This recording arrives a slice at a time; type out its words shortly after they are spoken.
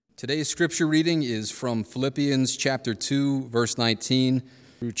Today's scripture reading is from Philippians chapter 2, verse 19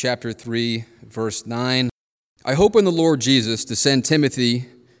 through chapter 3, verse 9. I hope in the Lord Jesus to send Timothy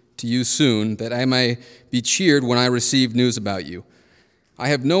to you soon, that I may be cheered when I receive news about you. I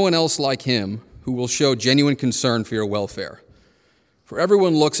have no one else like him who will show genuine concern for your welfare. For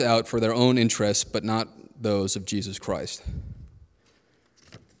everyone looks out for their own interests, but not those of Jesus Christ.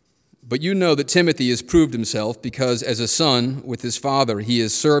 But you know that Timothy has proved himself, because as a son with his father, he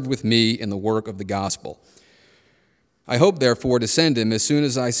has served with me in the work of the gospel. I hope, therefore, to send him as soon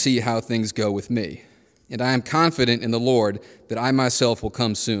as I see how things go with me. And I am confident in the Lord that I myself will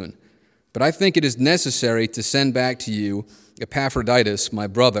come soon. But I think it is necessary to send back to you Epaphroditus, my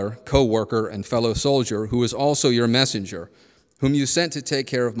brother, co-worker, and fellow soldier, who is also your messenger, whom you sent to take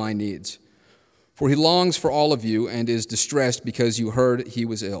care of my needs. For he longs for all of you and is distressed because you heard he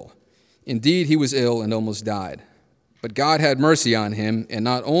was ill. Indeed, he was ill and almost died. But God had mercy on him, and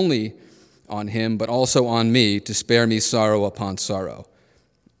not only on him, but also on me, to spare me sorrow upon sorrow.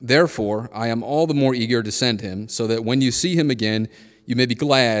 Therefore, I am all the more eager to send him, so that when you see him again, you may be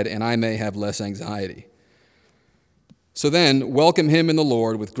glad, and I may have less anxiety. So then, welcome him in the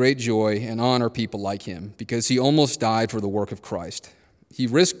Lord with great joy, and honor people like him, because he almost died for the work of Christ. He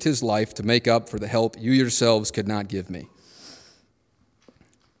risked his life to make up for the help you yourselves could not give me.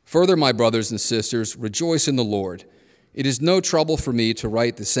 Further, my brothers and sisters, rejoice in the Lord. It is no trouble for me to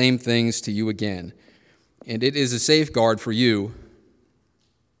write the same things to you again, and it is a safeguard for you.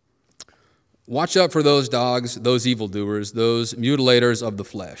 Watch out for those dogs, those evildoers, those mutilators of the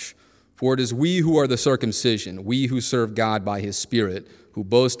flesh. For it is we who are the circumcision, we who serve God by his Spirit, who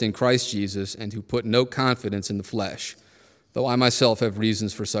boast in Christ Jesus, and who put no confidence in the flesh, though I myself have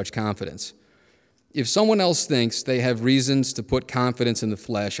reasons for such confidence. If someone else thinks they have reasons to put confidence in the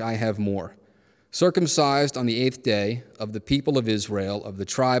flesh, I have more. Circumcised on the 8th day, of the people of Israel, of the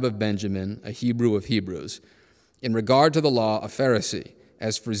tribe of Benjamin, a Hebrew of Hebrews. In regard to the law, a Pharisee.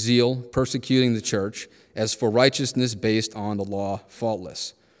 As for zeal, persecuting the church. As for righteousness based on the law,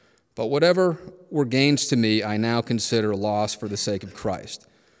 faultless. But whatever were gains to me, I now consider loss for the sake of Christ.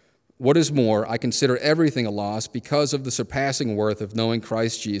 What is more, I consider everything a loss because of the surpassing worth of knowing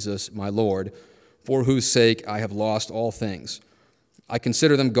Christ Jesus, my Lord, for whose sake I have lost all things. I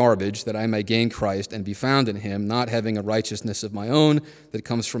consider them garbage, that I may gain Christ and be found in him, not having a righteousness of my own that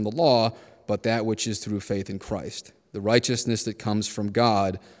comes from the law, but that which is through faith in Christ, the righteousness that comes from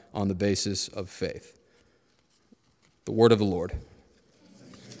God on the basis of faith. The word of the Lord.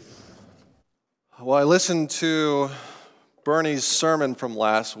 Well, I listened to Bernie's sermon from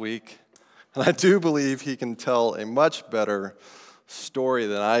last week, and I do believe he can tell a much better story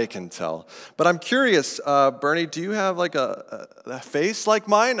than I can tell. But I'm curious, Bernie, do you have like a face like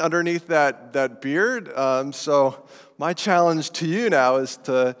mine underneath that beard? So my challenge to you now is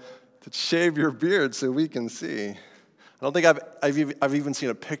to shave your beard so we can see. I don't think I've even seen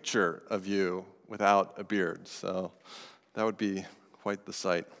a picture of you without a beard, so that would be quite the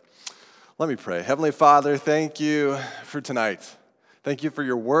sight. Let me pray. Heavenly Father, thank you for tonight. Thank you for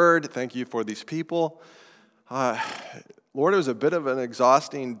your word. Thank you for these people. Lord, it was a bit of an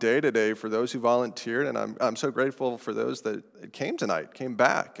exhausting day today for those who volunteered, and I'm so grateful for those that came tonight, came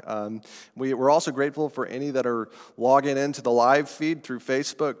back. We're also grateful for any that are logging into the live feed through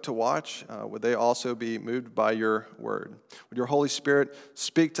Facebook to watch. Would they also be moved by your word? Would your Holy Spirit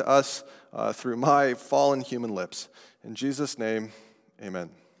speak to us through my fallen human lips? In Jesus' name,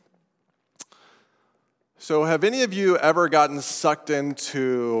 amen. So have any of you ever gotten sucked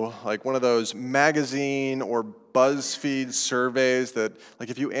into like one of those magazine or BuzzFeed surveys that, like,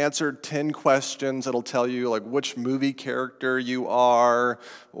 if you answered 10 questions, it'll tell you like which movie character you are,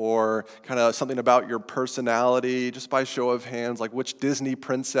 or kind of something about your personality, just by show of hands, like which Disney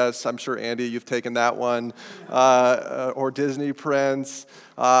princess? I'm sure, Andy, you've taken that one, or Disney prince.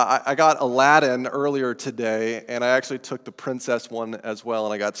 I got Aladdin earlier today, and I actually took the princess one as well,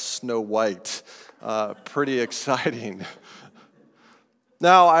 and I got Snow White. Pretty exciting.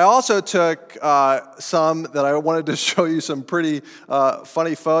 Now, I also took some that I wanted to show you some pretty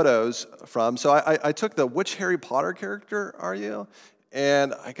funny photos from. So I took the which Harry Potter character are you?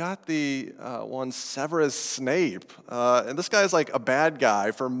 And I got the one Severus Snape. And this guy's like a bad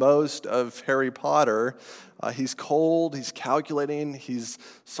guy for most of Harry Potter. He's cold, he's calculating, he's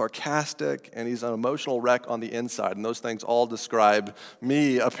sarcastic, and he's an emotional wreck on the inside. And those things all describe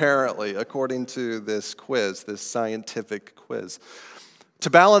me, apparently, according to this quiz, this scientific quiz. To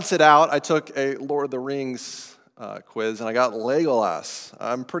balance it out, I took a Lord of the Rings quiz, and I got Legolas.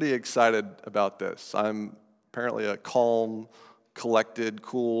 I'm pretty excited about this. I'm apparently a calm, collected,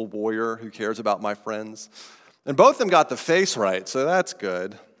 cool warrior who cares about my friends. And both of them got the face right, so that's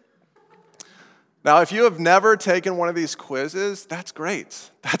good. Now, if you have never taken one of these quizzes, that's great.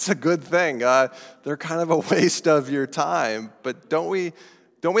 That's a good thing. They're kind of a waste of your time. But don't we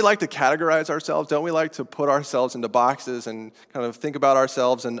like to categorize ourselves? Don't we like to put ourselves into boxes and kind of think about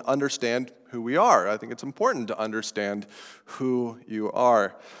ourselves and understand who we are? I think it's important to understand who you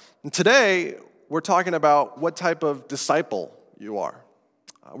are. And today, we're talking about what type of disciple you are.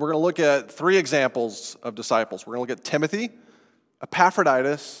 We're going to look at 3 examples of disciples. We're going to look at Timothy,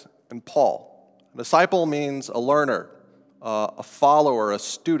 Epaphroditus, and Paul. A disciple means a learner, a follower, a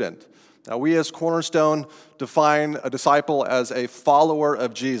student. Now, we as Cornerstone define a disciple as a follower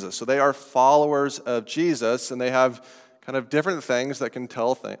of Jesus. So they are followers of Jesus, and they have kind of different things that can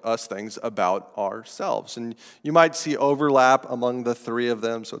tell us things about ourselves. And you might see overlap among the 3 of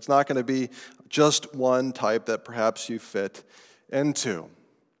them, so it's not going to be just one type that perhaps you fit into.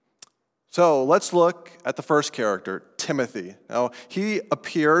 So let's look at the first character, Timothy. Now, he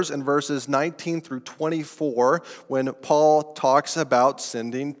appears in verses 19 through 24 when Paul talks about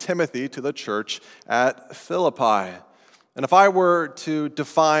sending Timothy to the church at Philippi. And if I were to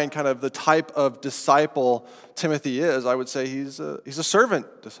define kind of the type of disciple Timothy is, I would say he's a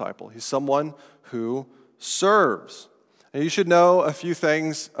servant disciple. He's someone who serves. And you should know a few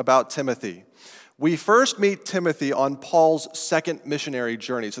things about Timothy. We first meet Timothy on Paul's second missionary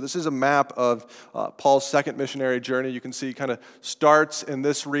journey. So this is a map of Paul's second missionary journey. You can see he kind of starts in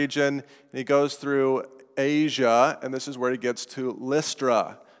this region, and he goes through Asia, and this is where he gets to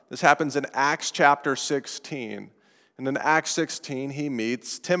Lystra. This happens in Acts chapter 16. And in Acts 16, he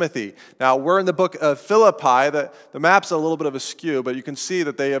meets Timothy. Now, we're in the book of Philippi. The map's a little bit of a skew, but you can see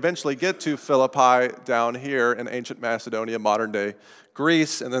that they eventually get to Philippi down here in ancient Macedonia, modern-day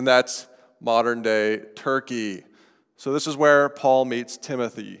Greece, and then that's modern-day Turkey. So this is where Paul meets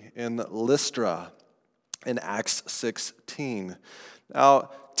Timothy in Lystra in Acts 16. Now,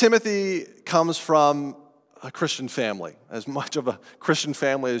 Timothy comes from a Christian family, as much of a Christian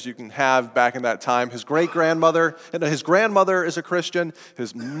family as you can have back in that time. His grandmother is a Christian.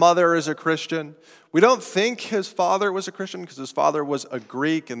 His mother is a Christian. We don't think his father was a Christian because his father was a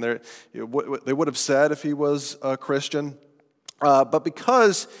Greek, and they would have said if he was a Christian. But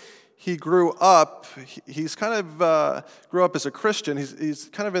because he grew up as a Christian. He's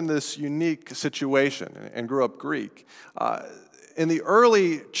kind of in this unique situation and grew up Greek. In the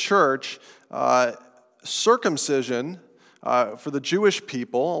early church, circumcision for the Jewish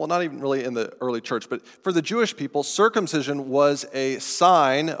people, well, not even really in the early church, but for the Jewish people, circumcision was a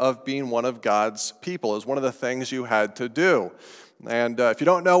sign of being one of God's people. It was one of the things you had to do. And if you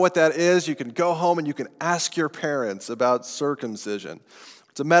don't know what that is, you can go home and you can ask your parents about circumcision.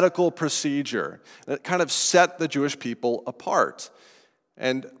 It's a medical procedure. It kind of set the Jewish people apart.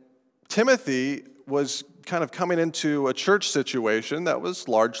 And Timothy was kind of coming into a church situation that was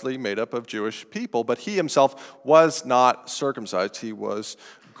largely made up of Jewish people, but he himself was not circumcised. He was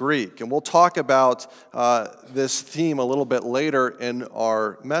Greek. And we'll talk about this theme a little bit later in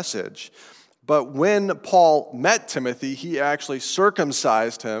our message. But when Paul met Timothy, he actually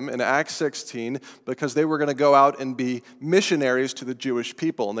circumcised him in Acts 16 because they were going to go out and be missionaries to the Jewish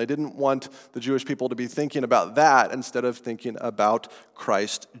people. And they didn't want the Jewish people to be thinking about that instead of thinking about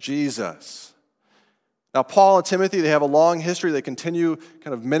Christ Jesus. Now, Paul and Timothy, they have a long history. They continue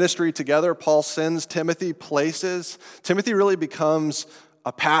kind of ministry together. Paul sends Timothy places. Timothy really becomes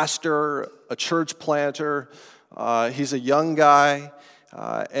a pastor, a church planter. He's a young guy.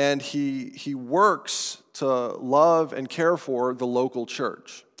 And he works to love and care for the local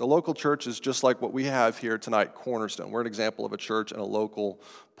church. The local church is just like what we have here tonight, Cornerstone. We're an example of a church in a local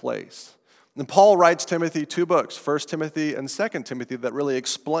place. And Paul writes Timothy 2 books, 1 Timothy and 2 Timothy, that really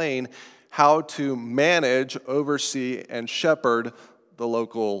explain how to manage, oversee, and shepherd the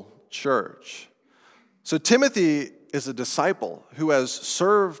local church. So Timothy is a disciple who has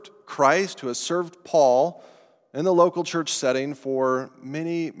served Christ, who has served Paul in the local church setting for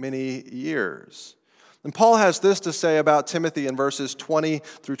many, many years. And Paul has this to say about Timothy in verses 20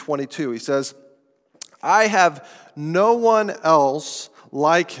 through 22. He says, "I have no one else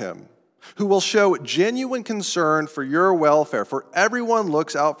like him who will show genuine concern for your welfare, for everyone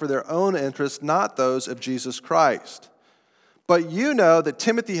looks out for their own interests, not those of Jesus Christ. But you know that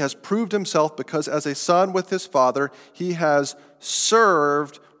Timothy has proved himself because as a son with his father, he has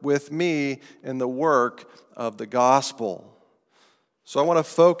served with me in the work of the gospel." So I want to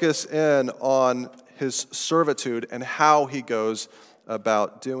focus in on his servitude and how he goes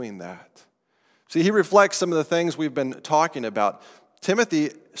about doing that. See, he reflects some of the things we've been talking about.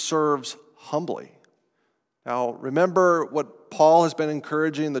 Timothy serves humbly. Now, remember what Paul has been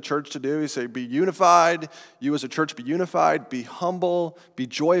encouraging the church to do? He said, be unified. You as a church, be unified. Be humble. Be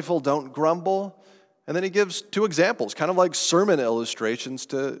joyful. Don't grumble. And then he gives two examples, kind of like sermon illustrations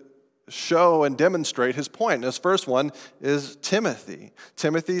to show and demonstrate his point. And this first one is Timothy.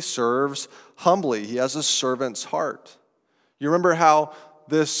 Timothy serves humbly. He has a servant's heart. You remember how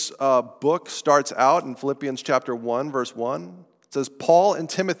this book starts out in Philippians chapter 1, verse 1? It says, Paul and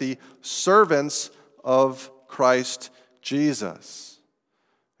Timothy, servants of Christ Jesus.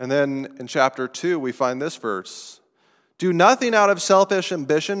 And then in chapter 2, we find this verse. Do nothing out of selfish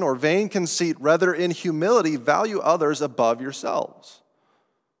ambition or vain conceit, rather in humility value others above yourselves.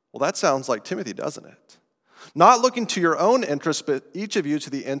 Well, that sounds like Timothy, doesn't it? Not looking to your own interests, but each of you to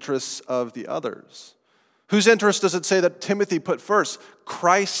the interests of the others. Whose interest does it say that Timothy put first?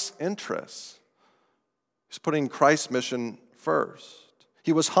 Christ's interests. He's putting Christ's mission first.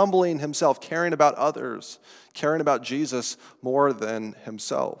 He was humbling himself, caring about others, caring about Jesus more than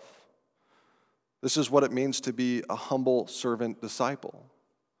himself. This is what it means to be a humble servant disciple.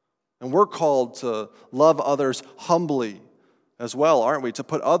 And we're called to love others humbly as well, aren't we? To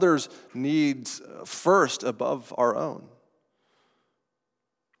put others' needs first above our own.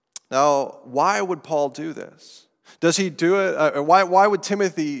 Now, why would Paul do this? Does he do it? Why would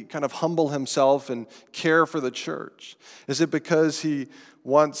Timothy kind of humble himself and care for the church? Is it because he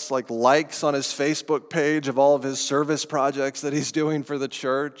wants likes on his Facebook page of all of his service projects that he's doing for the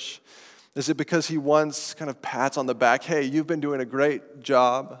church? Is it because he wants kind of pats on the back? Hey, you've been doing a great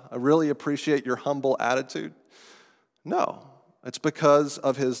job. I really appreciate your humble attitude. No, it's because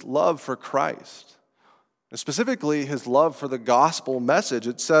of his love for Christ. And specifically, his love for the gospel message.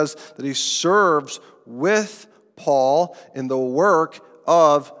 It says that he serves with Paul in the work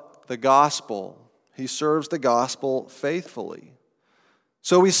of the gospel. He serves the gospel faithfully.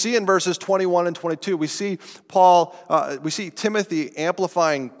 So we see in verses 21 and 22, we see Timothy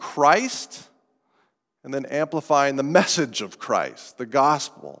amplifying Christ and then amplifying the message of Christ, the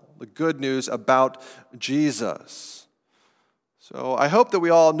gospel, the good news about Jesus. So I hope that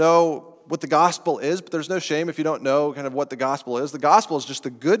we all know what the gospel is, but there's no shame if you don't know kind of what the gospel is. The gospel is just the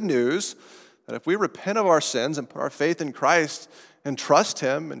good news that if we repent of our sins and put our faith in Christ and trust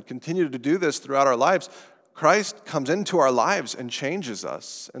him and continue to do this throughout our lives, Christ comes into our lives and changes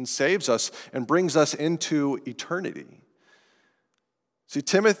us and saves us and brings us into eternity. See,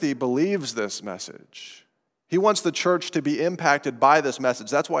 Timothy believes this message. He wants the church to be impacted by this message.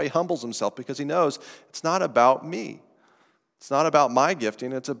 That's why he humbles himself, because he knows it's not about me. It's not about my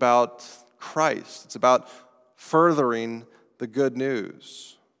gifting. It's about Christ. It's about furthering the good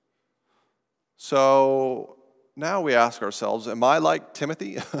news. So now we ask ourselves, am I like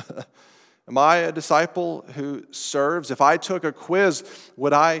Timothy? Am I a disciple who serves? If I took a quiz,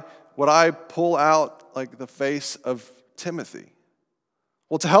 would I pull out the face of Timothy?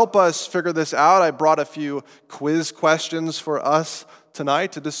 Well, to help us figure this out, I brought a few quiz questions for us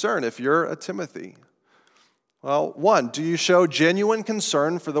tonight to discern if you're a Timothy. Well, 1, do you show genuine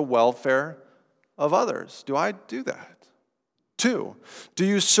concern for the welfare of others? Do I do that? 2, do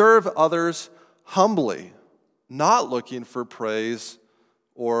you serve others humbly, not looking for praise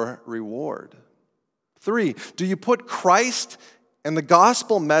or reward? 3, do you put Christ and the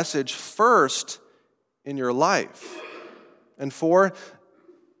gospel message first in your life? And 4,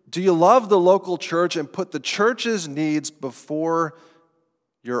 do you love the local church and put the church's needs before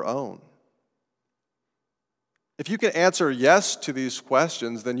your own? If you can answer yes to these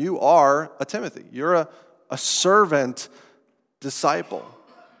questions, then you are a Timothy. You're a servant disciple.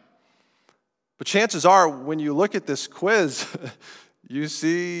 But chances are, when you look at this quiz,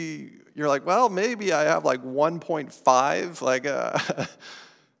 you're like, well, maybe I have 1.5.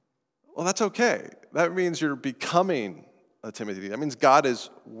 Well, that's okay. That means you're becoming a Timothy. That means God is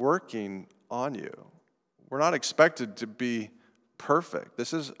working on you. We're not expected to be perfect.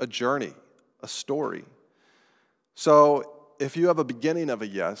 This is a journey, a story. So if you have a beginning of a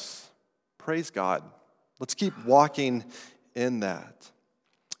yes, praise God. Let's keep walking in that.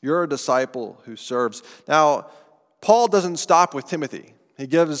 You're a disciple who serves. Now, Paul doesn't stop with Timothy. He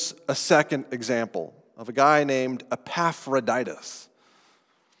gives a second example of a guy named Epaphroditus,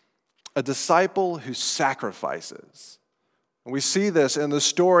 a disciple who sacrifices. And we see this in the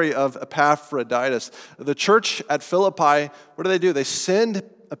story of Epaphroditus. The church at Philippi, what do? They send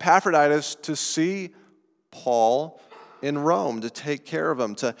Epaphroditus to see Paul in Rome to take care of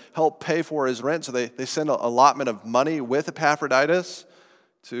him, to help pay for his rent. So they send an allotment of money with Epaphroditus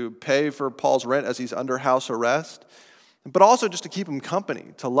to pay for Paul's rent as he's under house arrest, but also just to keep him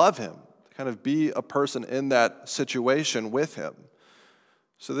company, to love him, to kind of be a person in that situation with him.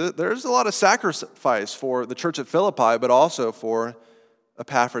 So there's a lot of sacrifice for the church at Philippi, but also for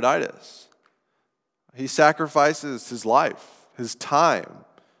Epaphroditus. He sacrifices his life, his time,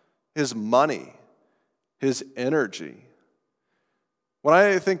 his money his energy. When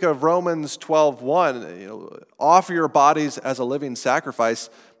I think of Romans 12:1, offer your bodies as a living sacrifice,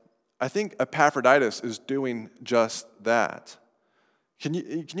 I think Epaphroditus is doing just that. Can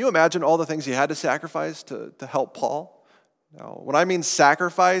you imagine all the things he had to sacrifice to help Paul? Now, when I mean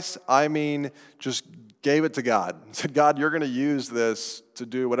sacrifice, I mean just gave it to God. Said, God, you're going to use this to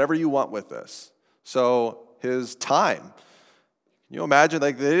do whatever you want with this. So his time. Can you imagine,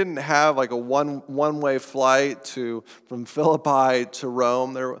 like, they didn't have like a one-way flight from Philippi to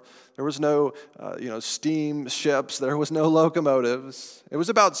Rome. There was no steam ships. There was no locomotives. It was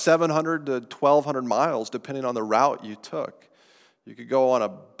about 700 to 1,200 miles, depending on the route you took. You could go on a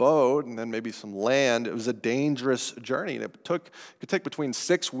boat and then maybe some land. It was a dangerous journey. And it could take between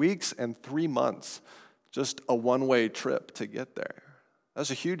 6 weeks and 3 months, just a one-way trip to get there.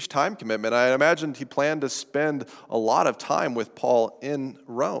 That's a huge time commitment. I imagined he planned to spend a lot of time with Paul in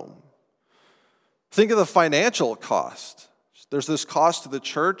Rome. Think of the financial cost. There's this cost to the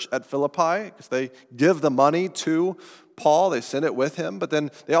church at Philippi because they give the money to Paul. They send it with him, but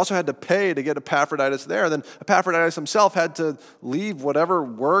then they also had to pay to get Epaphroditus there. Then Epaphroditus himself had to leave whatever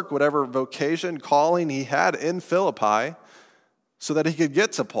work, whatever vocation, calling he had in Philippi so that he could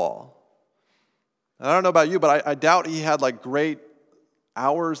get to Paul. And I don't know about you, but I doubt he had like great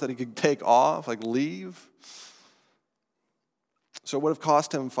hours that he could take off, like leave. So it would have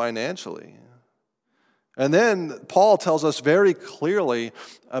cost him financially. And then Paul tells us very clearly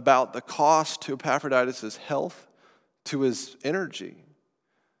about the cost to Epaphroditus' health, to his energy.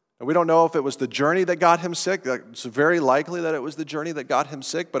 And we don't know if it was the journey that got him sick. It's very likely that it was the journey that got him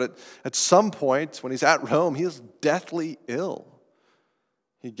sick, but at some point when he's at Rome, he is deathly ill.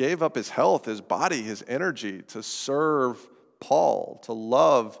 He gave up his health, his body, his energy to serve Paul, to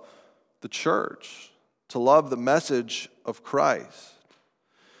love the church, to love the message of Christ.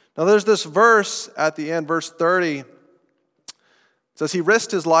 Now there's this verse at the end, verse 30. It says, he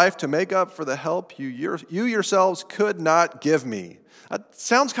risked his life to make up for the help you yourselves could not give me. That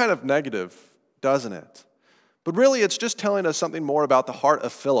sounds kind of negative, doesn't it? But really it's just telling us something more about the heart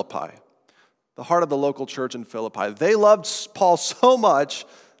of Philippi, the heart of the local church in Philippi. They loved Paul so much,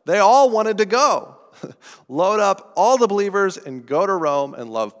 they all wanted to go. Load up all the believers and go to Rome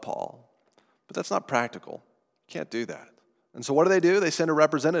and love Paul. But that's not practical. You can't do that. And so what do? They send a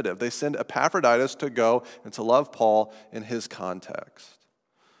representative. They send Epaphroditus to go and to love Paul in his context.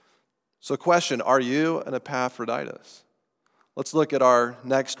 So question, are you an Epaphroditus? Let's look at our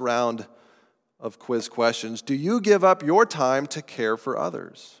next round of quiz questions. Do you give up your time to care for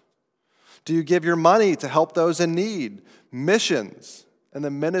others? Do you give your money to help those in need, missions, and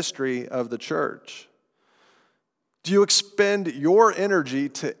the ministry of the church? Do you expend your energy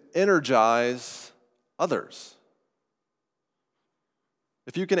to energize others?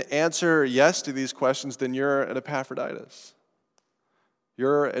 If you can answer yes to these questions, then you're an Epaphroditus.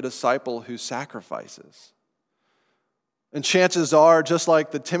 You're a disciple who sacrifices. And chances are, just like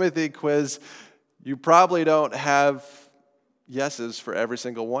the Timothy quiz, you probably don't have yeses for every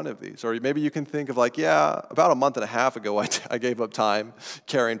single one of these. Or maybe you can think of like, yeah, about a month and a half ago, I gave up time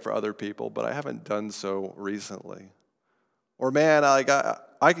caring for other people, but I haven't done so recently. Or man,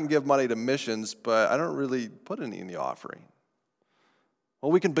 I can give money to missions, but I don't really put any in the offering.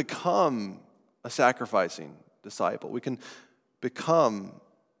 Well, we can become a sacrificing disciple. We can become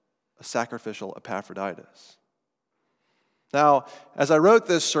a sacrificial Epaphroditus. Now, as I wrote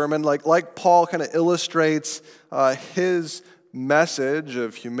this sermon, like Paul kind of illustrates his message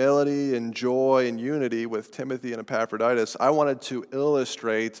of humility and joy and unity with Timothy and Epaphroditus, I wanted to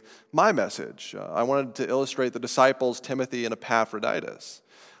illustrate my message. I wanted to illustrate the disciples, Timothy and Epaphroditus.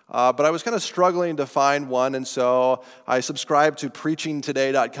 But I was kind of struggling to find one, and so I subscribed to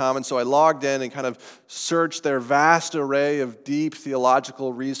preachingtoday.com, and so I logged in and kind of searched their vast array of deep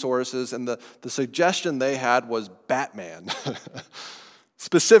theological resources, and the suggestion they had was Batman.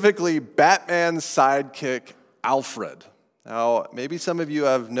 Specifically, Batman's sidekick, Alfred. Now, maybe some of you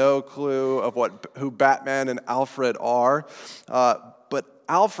have no clue of who Batman and Alfred are, but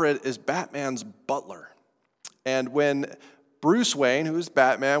Alfred is Batman's butler. And when Bruce Wayne, who's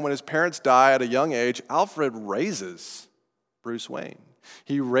Batman, when his parents die at a young age, Alfred raises Bruce Wayne.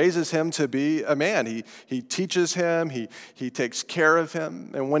 He raises him to be a man. He teaches him. He takes care of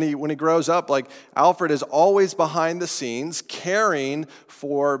him. And when he grows up, Alfred is always behind the scenes caring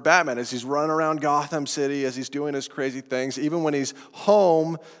for Batman as he's running around Gotham City, as he's doing his crazy things. Even when he's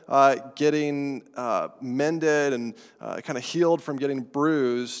home getting mended and kind of healed from getting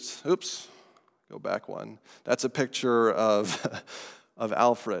bruised. Oops. Go back one. That's a picture of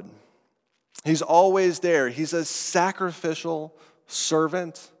Alfred. He's always there. He's a sacrificial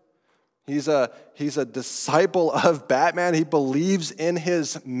servant. He's a disciple of Batman. He believes in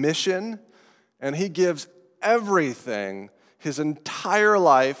his mission, and he gives everything, his entire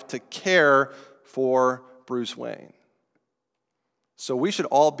life, to care for Bruce Wayne. So we should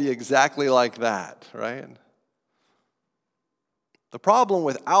all be exactly like that, right? The problem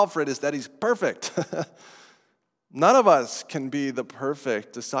with Alfred is that he's perfect. None of us can be the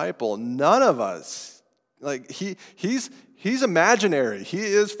perfect disciple. None of us. Like he's imaginary. He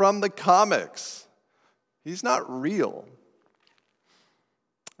is from the comics. He's not real.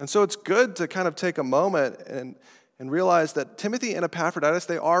 And so it's good to kind of take a moment and realize that Timothy and Epaphroditus,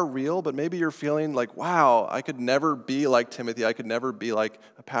 they are real, but maybe you're feeling like, wow, I could never be like Timothy. I could never be like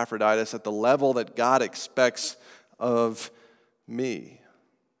Epaphroditus at the level that God expects of me.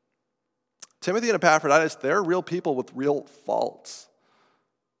 Timothy and Epaphroditus, they're real people with real faults.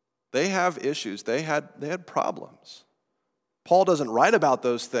 They have issues. They had problems. Paul doesn't write about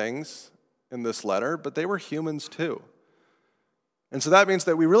those things in this letter, but they were humans too. And so that means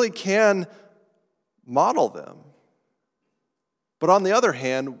that we really can model them. But on the other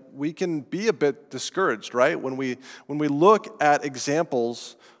hand, we can be a bit discouraged, right? When we look at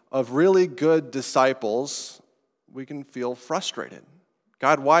examples of really good disciples, we can feel frustrated.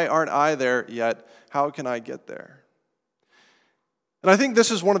 God, why aren't I there yet? How can I get there? And I think this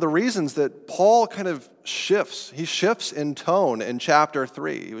is one of the reasons that Paul kind of shifts. He shifts in tone in chapter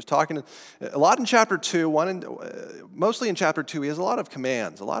 3. He was talking a lot in chapter 2, mostly in chapter 2, he has a lot of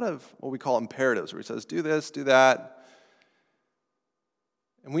commands, a lot of what we call imperatives, where he says, do this, do that.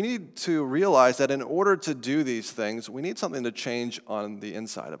 And we need to realize that in order to do these things, we need something to change on the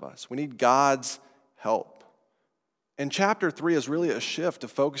inside of us. We need God's help. And chapter 3 is really a shift to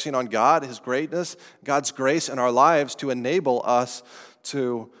focusing on God, His greatness, God's grace in our lives to enable us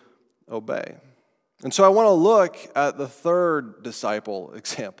to obey. And so I want to look at the third disciple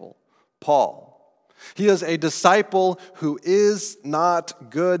example, Paul. He is a disciple who is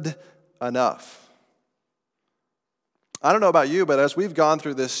not good enough. I don't know about you, but as we've gone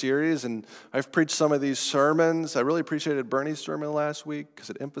through this series and I've preached some of these sermons, I really appreciated Bernie's sermon last week because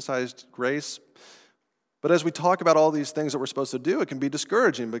it emphasized grace. But as we talk about all these things that we're supposed to do, it can be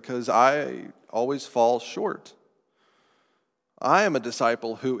discouraging because I always fall short. I am a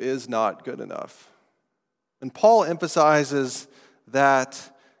disciple who is not good enough. And Paul emphasizes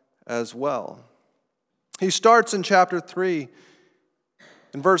that as well. He starts in chapter 3,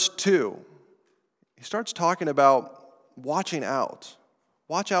 in verse 2. He starts talking about watching out.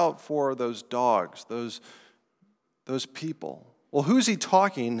 Watch out for those dogs, those people. Well, who's he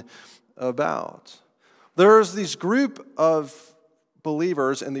talking about? There's this group of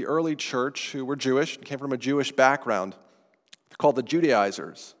believers in the early church who were Jewish, came from a Jewish background. They're called the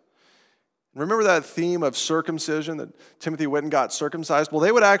Judaizers. Remember that theme of circumcision, that Timothy went and got circumcised? Well,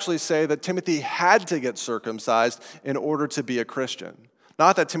 they would actually say that Timothy had to get circumcised in order to be a Christian.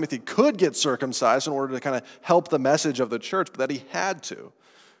 Not that Timothy could get circumcised in order to kind of help the message of the church, but that he had to.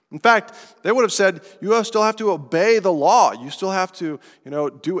 In fact, they would have said, you still have to obey the law. You still have to,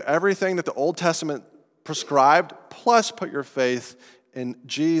 do everything that the Old Testament prescribed, plus put your faith in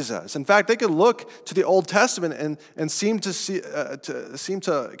Jesus. In fact, they could look to the Old Testament and seem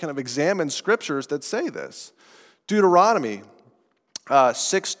to kind of examine scriptures that say this. Deuteronomy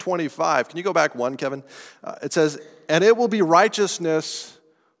 6:25. Can you go back one, Kevin? It says, and it will be righteousness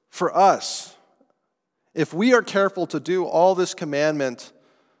for us if we are careful to do all this commandment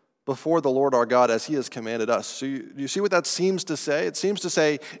before the Lord our God as He has commanded us. So you see what that seems to say? It seems to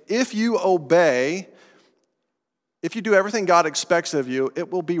say, if you obey, if you do everything God expects of you,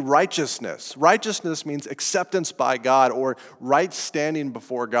 it will be righteousness. Righteousness means acceptance by God or right standing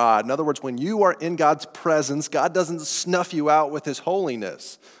before God. In other words, when you are in God's presence, God doesn't snuff you out with His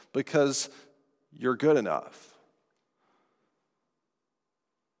holiness because you're good enough.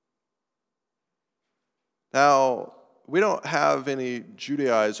 Now, we don't have any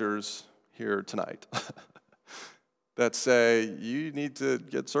Judaizers here tonight that say you need to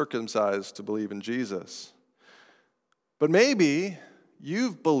get circumcised to believe in Jesus. But maybe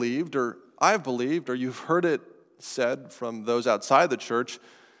you've believed, or I've believed, or you've heard it said from those outside the church,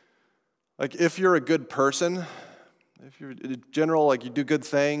 like if you're a good person, if you're in general, like you do good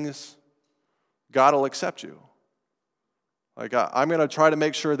things, God will accept you. Like I'm going to try to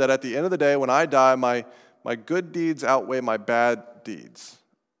make sure that at the end of the day, when I die, my good deeds outweigh my bad deeds.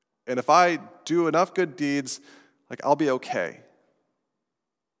 And if I do enough good deeds, like I'll be okay.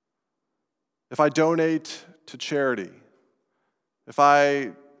 If I donate to charity, if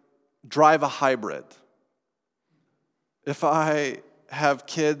I drive a hybrid, if I have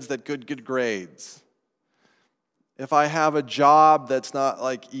kids that get good grades, if I have a job that's not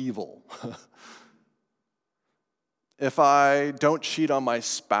like evil, if I don't cheat on my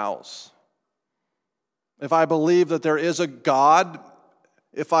spouse, if I believe that there is a God,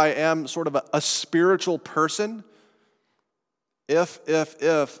 if I am sort of a spiritual person, if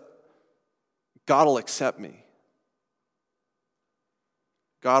God will accept me.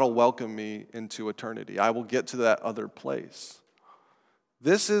 God will welcome me into eternity. I will get to that other place.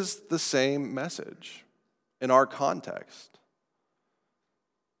 This is the same message in our context.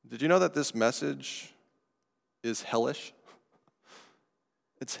 Did you know that this message is hellish?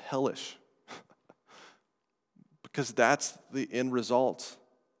 It's hellish. Because that's the end result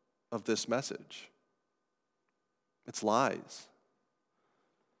of this message. It's lies.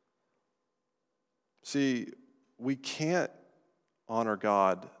 See, we can't honor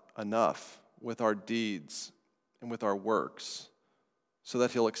God enough with our deeds and with our works so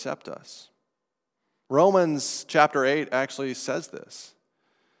that He'll accept us. Romans chapter 8 actually says this.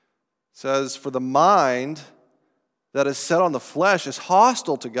 It says, "For the mind that is set on the flesh is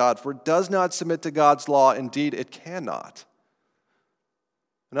hostile to God, for it does not submit to God's law. Indeed, it cannot."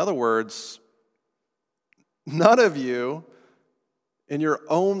 In other words, none of you in your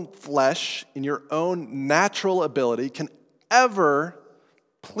own flesh, in your own natural ability, can ever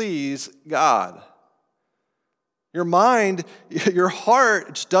please God. Your mind, your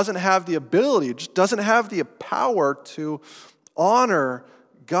heart just doesn't have the ability, it just doesn't have the power to honor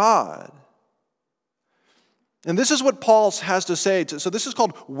God. And this is what Paul has to say. So this is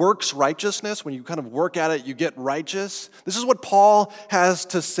called works righteousness. When you kind of work at it, you get righteous. This is what Paul has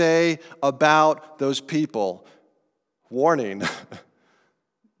to say about those people. Warning,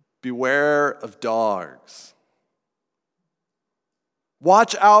 beware of dogs.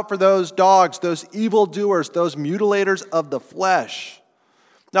 Watch out for those dogs, those evildoers, those mutilators of the flesh.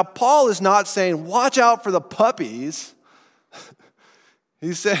 Now, Paul is not saying, watch out for the puppies.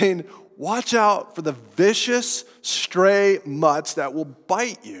 He's saying, watch out for the vicious, stray mutts that will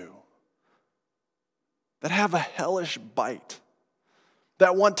bite you, that have a hellish bite,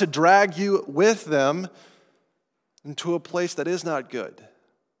 that want to drag you with them into a place that is not good.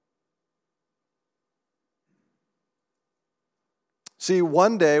 See,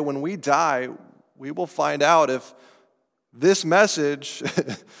 one day when we die, we will find out if this message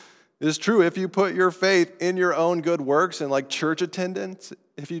is true. If you put your faith in your own good works and like church attendance,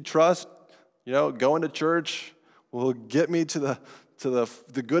 if you trust, going to church will get me to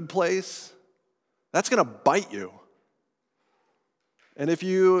the good place, that's going to bite you. And if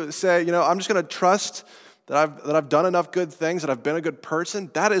you say, I'm just going to trust that I've done enough good things, that I've been a good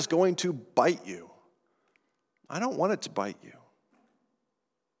person, that is going to bite you. I don't want it to bite you.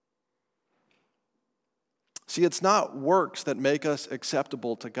 See, it's not works that make us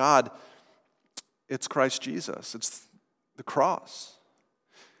acceptable to God. It's Christ Jesus. It's the cross.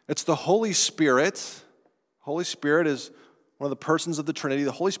 It's the Holy Spirit. Holy Spirit is one of the persons of the Trinity.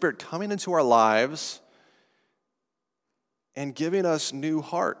 The Holy Spirit coming into our lives and giving us new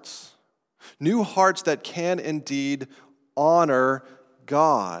hearts. New hearts that can indeed honor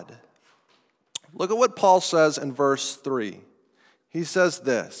God. Look at what Paul says in verse 3. He says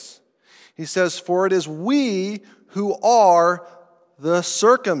this. He says, "For it is we who are the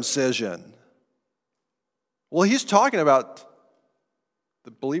circumcision." Well, he's talking about the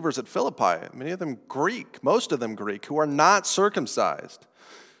believers at Philippi, many of them Greek, most of them Greek, who are not circumcised.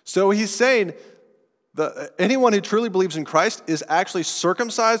 So he's saying that anyone who truly believes in Christ is actually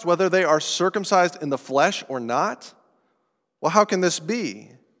circumcised, whether they are circumcised in the flesh or not. Well, how can this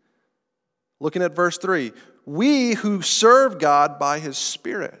be? Looking at verse 3, "We who serve God by His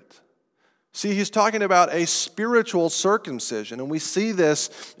Spirit." See, he's talking about a spiritual circumcision, and we see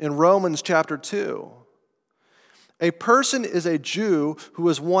this in Romans chapter 2. A person is a Jew who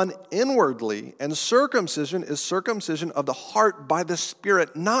is one inwardly, and circumcision is circumcision of the heart by the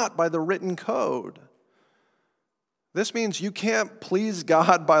Spirit, not by the written code. This means you can't please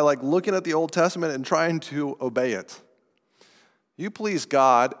God by looking at the Old Testament and trying to obey it. You please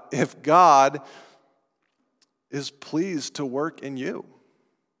God if God is pleased to work in you.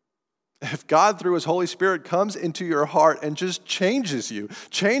 If God, through His Holy Spirit, comes into your heart and just changes you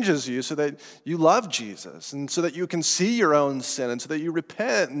so that you love Jesus and so that you can see your own sin and so that you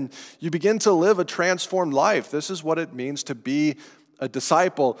repent and you begin to live a transformed life. This is what it means to be a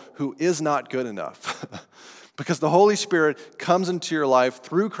disciple who is not good enough. Because the Holy Spirit comes into your life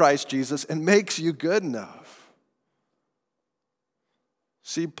through Christ Jesus and makes you good enough.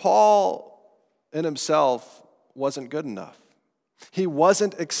 See, Paul in himself wasn't good enough. He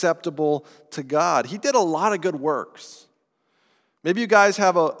wasn't acceptable to God. He did a lot of good works. Maybe you guys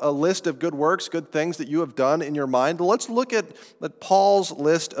have a list of good works, good things that you have done in your mind. But let's look at Paul's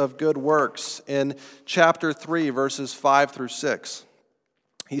list of good works in chapter 3, verses 5 through 6.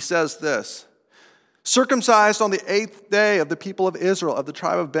 He says this, circumcised on the 8th day of the people of Israel, of the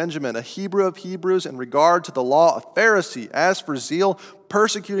tribe of Benjamin, a Hebrew of Hebrews, in regard to the law, a Pharisee, as for zeal,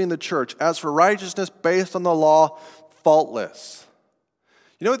 persecuting the church, as for righteousness based on the law, faultless.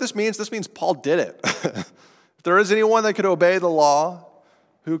 You know what this means? This means Paul did it. If there is anyone that could obey the law,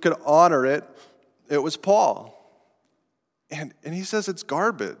 who could honor it, it was Paul. And he says it's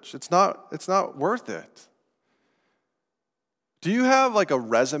garbage. It's not worth it. Do you have like a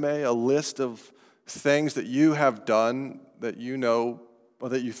resume, a list of things that you have done that you know or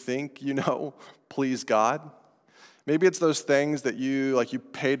that you think you know please God? Maybe it's those things that you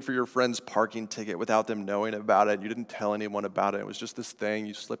paid for your friend's parking ticket without them knowing about it. You didn't tell anyone about it. It was just this thing.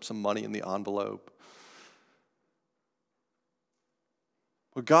 You slipped some money in the envelope.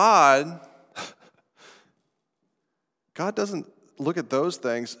 Well, God doesn't look at those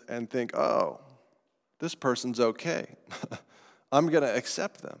things and think, oh, this person's okay. I'm going to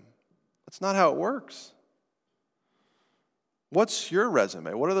accept them. That's not how it works. What's your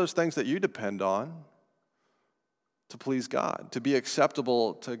resume? What are those things that you depend on to please God, to be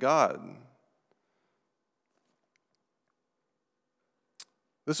acceptable to God?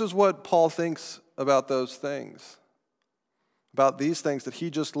 This is what Paul thinks about those things, about these things that he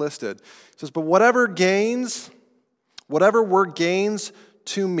just listed. He says, but whatever were gains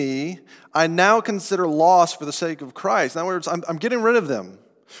to me, I now consider loss for the sake of Christ. In other words, I'm getting rid of them.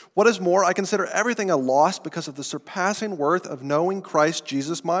 What is more, I consider everything a loss because of the surpassing worth of knowing Christ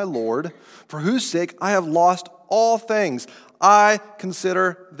Jesus my Lord, for whose sake I have lost all things. I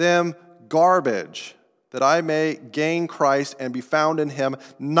consider them garbage, that I may gain Christ and be found in him,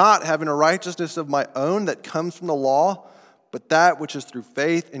 not having a righteousness of my own that comes from the law, but that which is through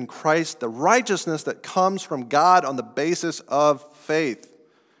faith in Christ, the righteousness that comes from God on the basis of faith.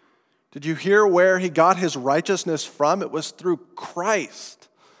 Did you hear where he got his righteousness from? It was through Christ,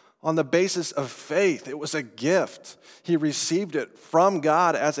 on the basis of faith. It was a gift. He received it from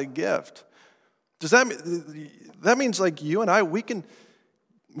God as a gift. That means like you and I, we can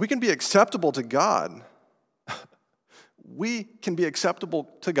be acceptable to God. We can be acceptable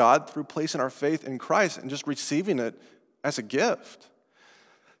to God through placing our faith in Christ and just receiving it as a gift.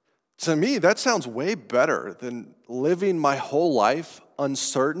 To me, that sounds way better than living my whole life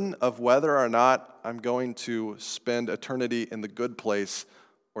uncertain of whether or not I'm going to spend eternity in the good place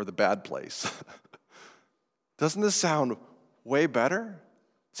or the bad place. Doesn't this sound way better?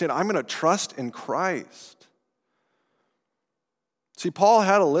 Saying, I'm going to trust in Christ. See, Paul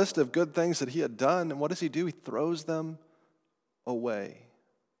had a list of good things that he had done, and what does he do? He throws them away.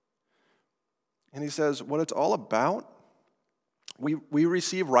 And he says, what it's all about, we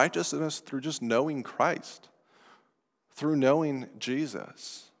receive righteousness through just knowing Christ, through knowing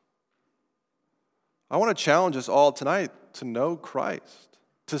Jesus. I want to challenge us all tonight to know Christ,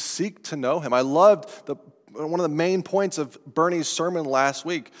 to seek to know him. I loved one of the main points of Bernie's sermon last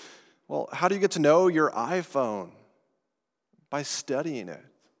week. Well, how do you get to know your iPhone? By studying it,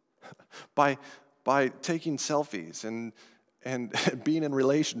 by taking selfies and being in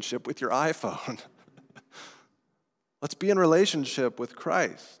relationship with your iPhone. Let's be in relationship with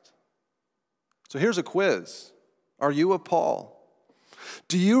Christ. So here's a quiz. Are you a Paul?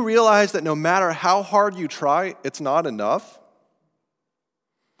 Do you realize that no matter how hard you try, it's not enough?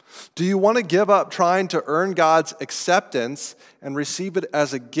 Do you want to give up trying to earn God's acceptance and receive it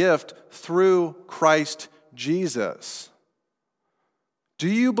as a gift through Christ Jesus? Do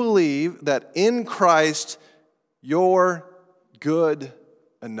you believe that in Christ you're good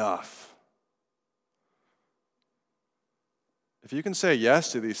enough? If you can say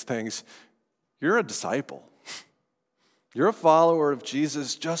yes to these things, you're a disciple. You're a follower of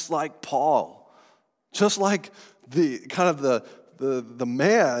Jesus just like Paul, just like the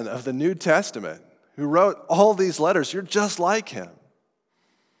man of the New Testament who wrote all these letters. You're just like him.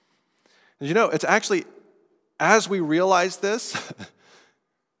 And you know, it's actually, as we realize this,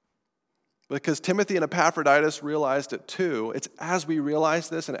 because Timothy and Epaphroditus realized it too, it's as we realize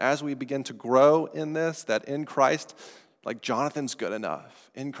this and as we begin to grow in this, that in Christ, like Jonathan's good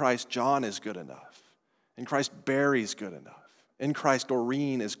enough. In Christ, John is good enough. In Christ, Barry's good enough. In Christ,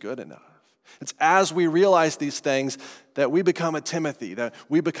 Doreen is good enough. It's as we realize these things that we become a Timothy, that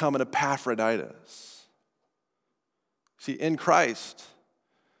we become an Epaphroditus. See, in Christ,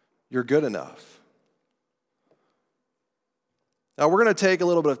 you're good enough. Now, we're going to take a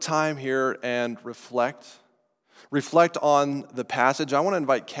little bit of time here and reflect on the passage. I want to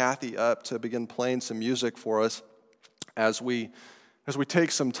invite Kathy up to begin playing some music for us as we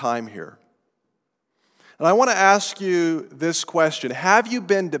take some time here. And I want to ask you this question. Have you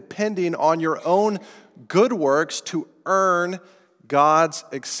been depending on your own good works to earn God's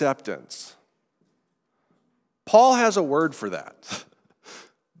acceptance? Paul has a word for that.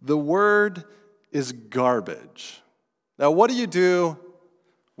 The word is garbage. Now, what do you do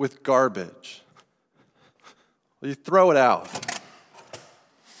with garbage? Well, you throw it out.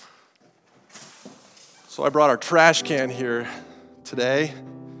 So I brought our trash can here today.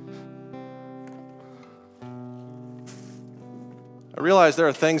 I realize there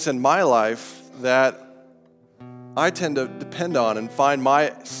are things in my life that I tend to depend on and find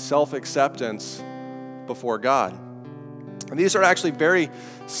my self-acceptance before God. And these are actually very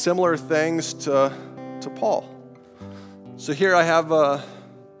similar things to Paul. So here I have a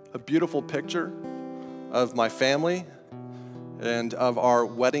beautiful picture of my family and of our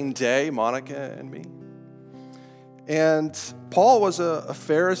wedding day, Monica and me. And Paul was a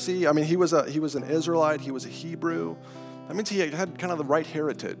Pharisee. I mean, he was an Israelite. He was a Hebrew. That means he had kind of the right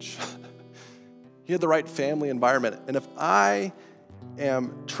heritage. He had the right family environment. And if I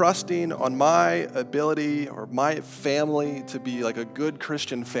am trusting on my ability or my family to be like a good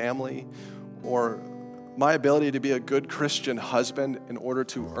Christian family, or my ability to be a good Christian husband in order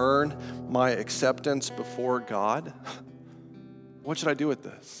to earn my acceptance before God, what should I do with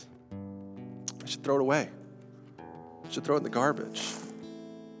this? I should throw it away. I should throw it in the garbage.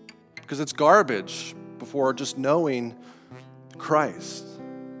 Because it's garbage before just knowing Christ.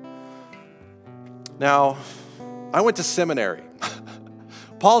 Now, I went to seminary.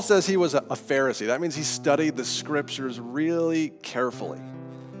 Paul says he was a Pharisee. That means he studied the scriptures really carefully.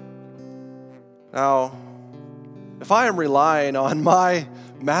 Now, if I am relying on my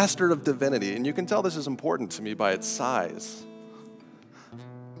Master of Divinity, and you can tell this is important to me by its size,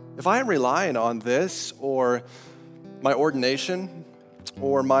 if I am relying on this or my ordination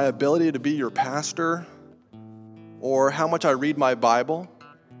or my ability to be your pastor or how much I read my Bible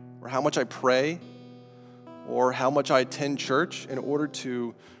or how much I pray or how much I attend church in order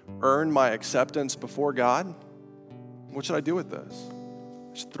to earn my acceptance before God, what should I do with this?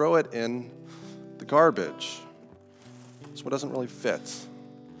 I should throw it in the garbage. This one doesn't really fit.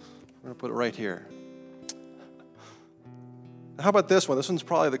 I'm going to put it right here. How about this one? This one's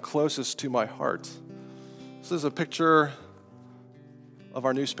probably the closest to my heart. This is a picture of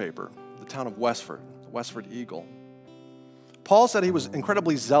our newspaper, the town of Westford, the Westford Eagle. Paul said he was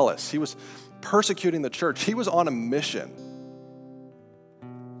incredibly zealous. He was persecuting the church. He was on a mission.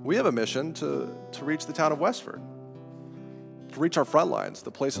 We have a mission to reach the town of Westford, to reach our front lines,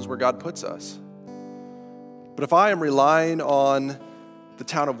 the places where God puts us. But if I am relying on the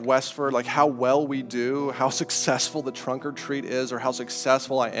town of Westford, like how well we do, how successful the trunk or treat is, or how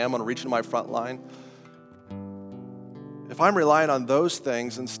successful I am on reaching my front line, if I'm relying on those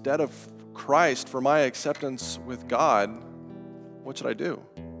things instead of Christ for my acceptance with God, what should I do?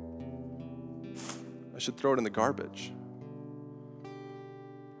 I should throw it in the garbage.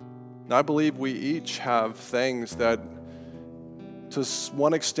 Now, I believe we each have things that, to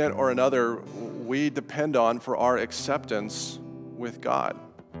one extent or another, we depend on for our acceptance with God.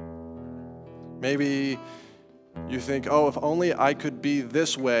 Maybe you think, oh, if only I could be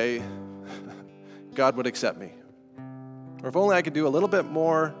this way, God would accept me. Or if only I could do a little bit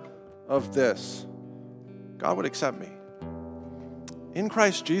more of this, God would accept me. In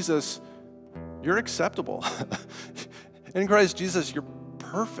Christ Jesus, you're acceptable. In Christ Jesus, you're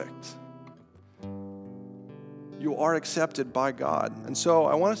perfect. You are accepted by God. And so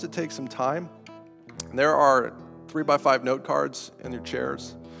I want us to take some time. There are 3x5 note cards in your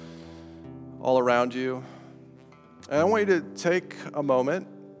chairs all around you. And I want you to take a moment.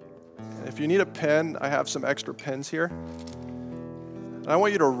 If you need a pen, I have some extra pens here. And I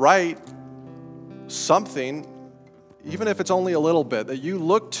want you to write something, even if it's only a little bit, that you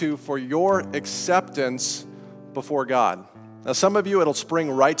look to for your acceptance before God. Now, some of you, it'll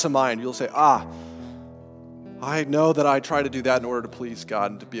spring right to mind. You'll say, I know that I try to do that in order to please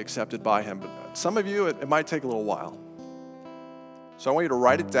God and to be accepted by Him. But some of you, it might take a little while. So I want you to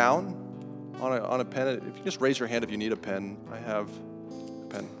write it down on a pen. If you just raise your hand if you need a pen. I have a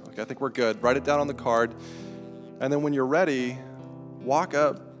pen. Okay, I think we're good. Write it down on the card. And then when you're ready, walk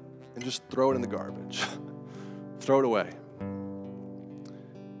up and just throw it in the garbage. Throw it away.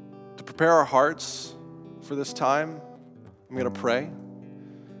 To prepare our hearts for this time, I'm going to pray.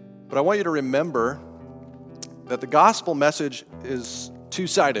 But I want you to remember that the gospel message is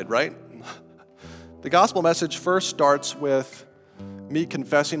two-sided, right? The gospel message first starts with me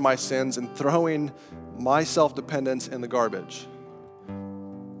confessing my sins and throwing my self-dependence in the garbage.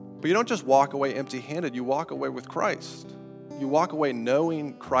 But you don't just walk away empty-handed. You walk away with Christ. You walk away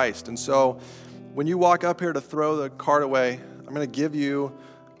knowing Christ. And so when you walk up here to throw the card away, I'm going to give you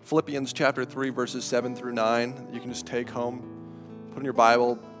Philippians chapter 3, verses 7 through 9. You can just take home, put in your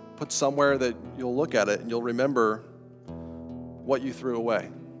Bible, put somewhere that you'll look at it and you'll remember what you threw away,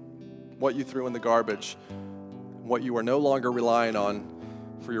 what you threw in the garbage, what you are no longer relying on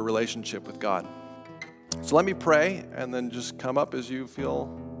for your relationship with God. So let me pray, and then just come up as you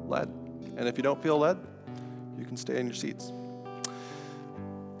feel led. And if you don't feel led, you can stay in your seats.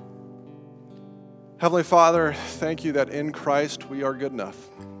 Heavenly Father, thank you that in Christ we are good enough.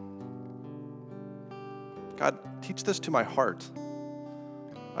 God, teach this to my heart.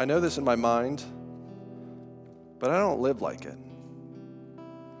 I know this in my mind, but I don't live like it.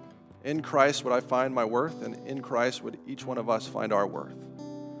 In Christ would I find my worth, and in Christ would each one of us find our worth.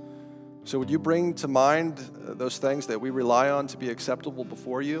 So would you bring to mind those things that we rely on to be acceptable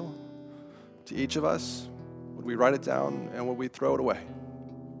before you, to each of us? Would we write it down, and would we throw it away?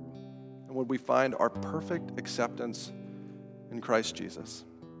 And would we find our perfect acceptance in Christ Jesus?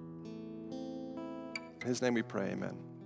 In his name we pray, amen.